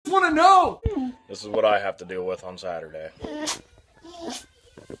know! This is what I have to deal with on Saturday.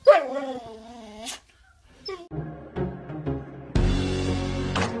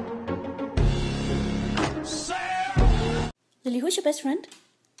 Lily, who's your best friend?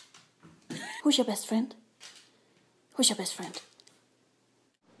 Who's your best friend? Who's your best friend?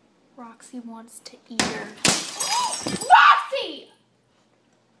 Roxy wants to eat her. Roxy!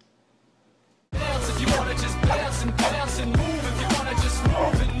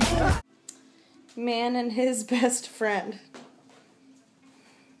 Man and his best friend.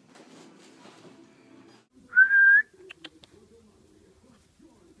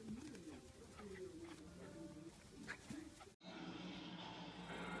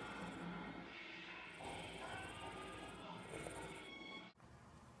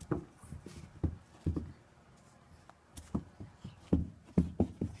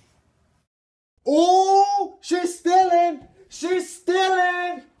 Oh, she's stealing! She's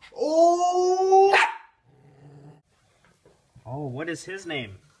stealing! Oh! Oh, what is his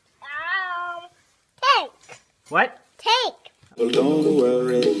name? Tank. What? Tank. Well, don't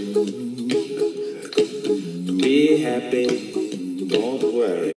worry. Be happy. Don't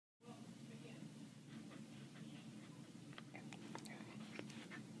worry.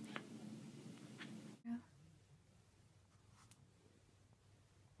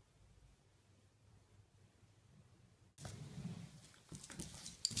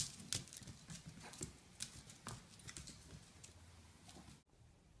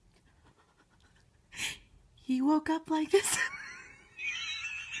 He woke up like this.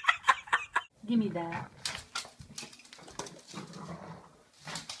 Give me that.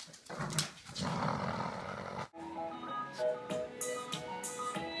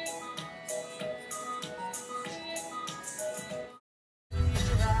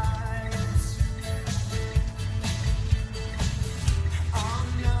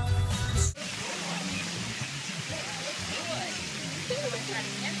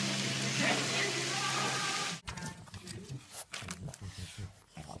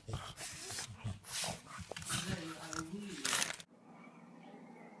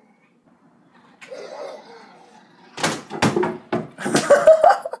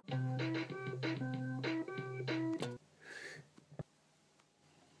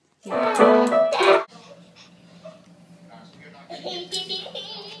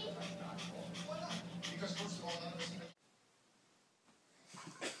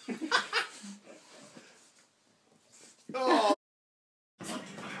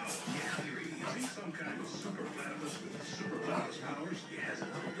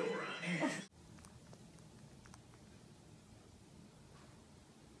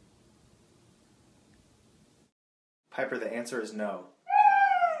 Piper, the answer is no.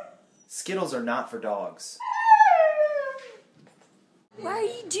 Skittles are not for dogs. Why are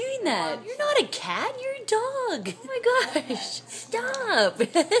you doing that? You're not a cat, you're a dog. Oh my gosh, stop.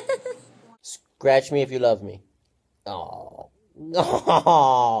 Scratch me if you love me. Oh.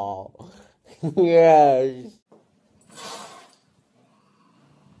 Oh. Yes.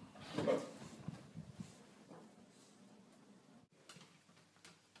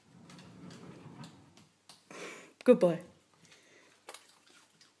 Good boy.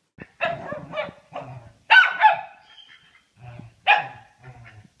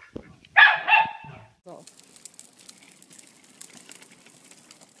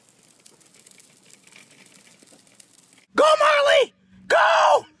 Go, Marley!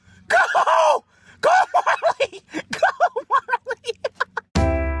 Go! Go! Go, Marley! Go, Marley!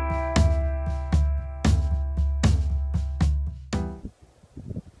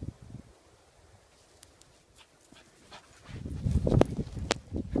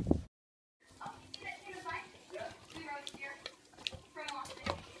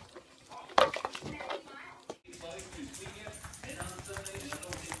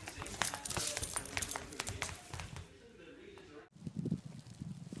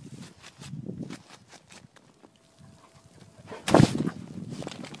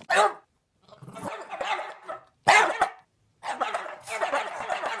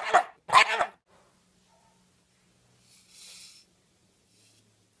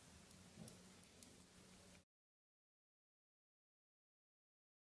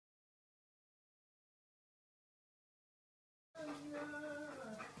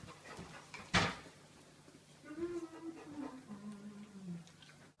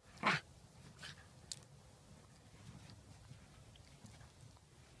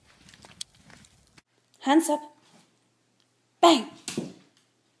 Hands up. Bang.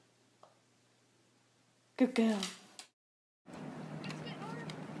 Good girl.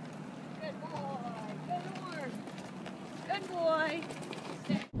 Good boy. Good boy.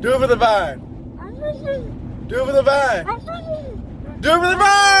 Good boy. Do it for the vine. Do it for the vine. Do it for the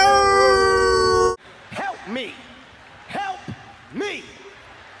vine. Help me. Help me.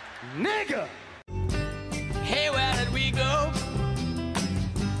 Nigga. Hey, where did we go?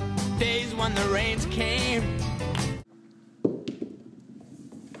 Days when the rains came.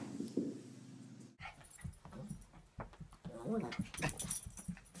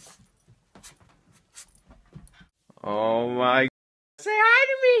 Oh my. Say hi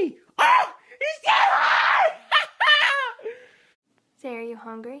to me. Oh, he's dead hard. Say, are you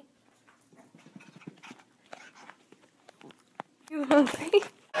hungry? You hungry?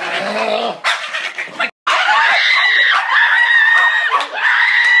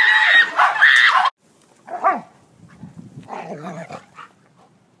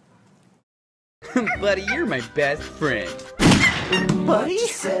 Buddy, you're my best friend. Buddy?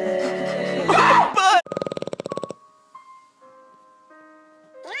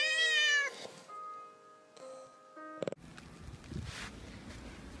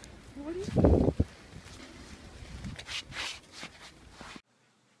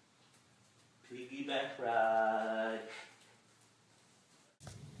 Piggyback ride.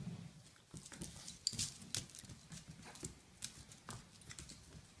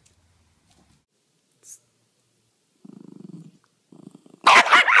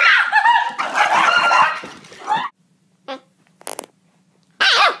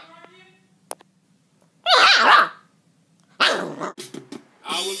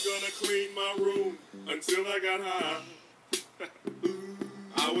 I was gonna clean my room until I got high.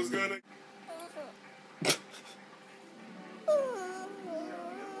 I was gonna.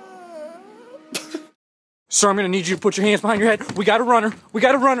 Sir, I'm gonna need you to put your hands behind your head. We got a runner. We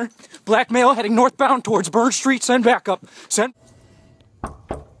got a runner. Black male heading northbound towards Burn Street. Send backup. Send.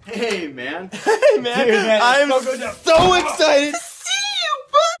 Hey, man. Hey, man. Dude, man, I'm so excited to see you,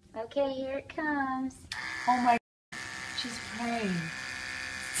 bud. Okay, here it comes. Oh my. She's praying.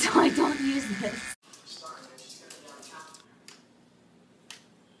 So I don't use this.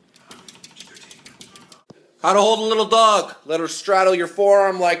 How to hold a little dog. Let her straddle your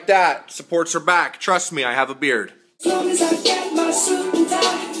forearm like that. Supports her back. Trust me, I have a beard. As long as I get my suit and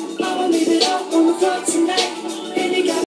tie, I'ma leave it up on the floor tonight.